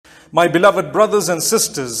My beloved brothers and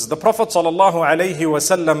sisters, the Prophet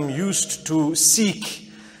ﷺ used to seek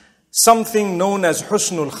something known as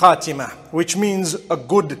Husnul Khatimah, which means a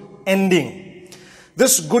good ending.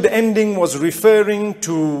 This good ending was referring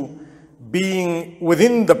to being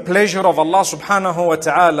within the pleasure of Allah subhanahu wa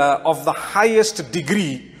ta'ala of the highest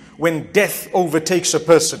degree when death overtakes a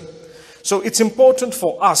person. So it's important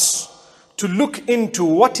for us to look into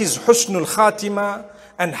what is Husnul Khatimah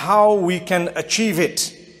and how we can achieve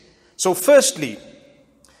it. So firstly,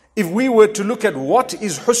 if we were to look at what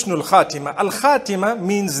is Husnul Khatimah, Al-Khatimah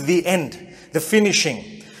means the end, the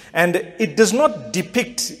finishing. And it does not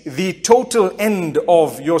depict the total end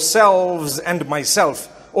of yourselves and myself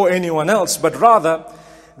or anyone else, but rather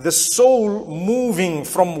the soul moving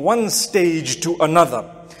from one stage to another.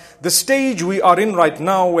 The stage we are in right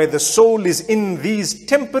now, where the soul is in these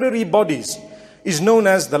temporary bodies, is known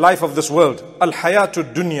as the life of this world,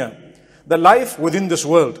 Al-Hayatud Dunya, the life within this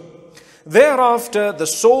world. Thereafter, the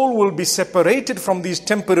soul will be separated from these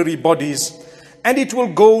temporary bodies and it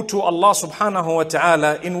will go to Allah subhanahu wa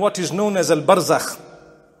ta'ala in what is known as Al-Barzakh.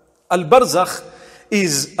 Al-Barzakh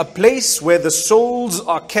is a place where the souls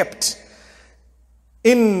are kept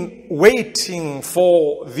in waiting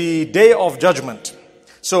for the day of judgment.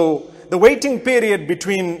 So the waiting period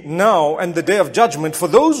between now and the day of judgment, for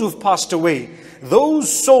those who've passed away,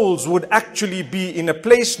 those souls would actually be in a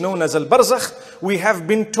place known as Al-Barzakh. We have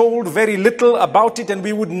been told very little about it and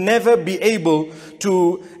we would never be able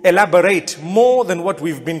to elaborate more than what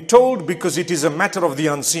we've been told, because it is a matter of the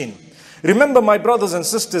unseen. Remember, my brothers and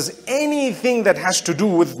sisters, anything that has to do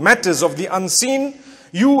with matters of the unseen,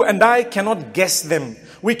 you and I cannot guess them.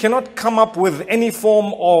 We cannot come up with any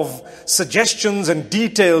form of suggestions and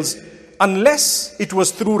details unless it was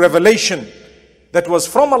through revelation that was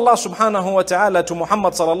from Allah subhanahu wa ta'ala to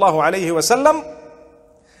Muhammad sallallahu alayhi wa sallam,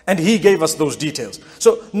 and he gave us those details.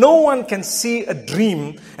 So no one can see a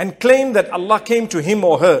dream and claim that Allah came to him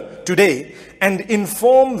or her today and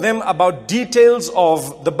inform them about details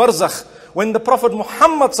of the barzakh, when the Prophet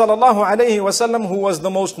Muhammad sallallahu alayhi wa sallam, who was the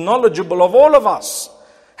most knowledgeable of all of us,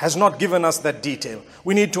 has not given us that detail.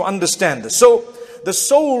 We need to understand this. So the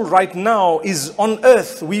soul right now is on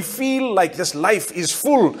earth. We feel like this life is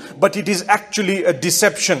full, but it is actually a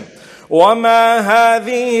deception. وَمَا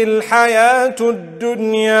هَذِهِ الْحَيَاةُ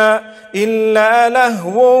الدُّنْيَا إِلَّا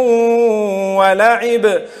لَهْوٌ وَلَعِبٌ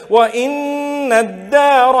وَإِنَّ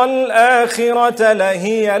الدَّارَ الْآخِرَةَ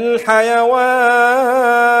لَهِيَ الْحَيَوَانُ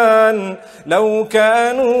لَوْ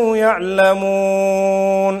كَانُوا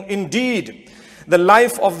يَعْلَمُونَ. Indeed, the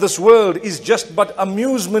life of this world is just but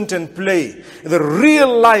amusement and play. The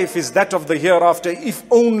real life is that of the hereafter, if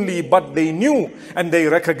only but they knew and they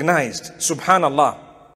recognized. Subhanallah.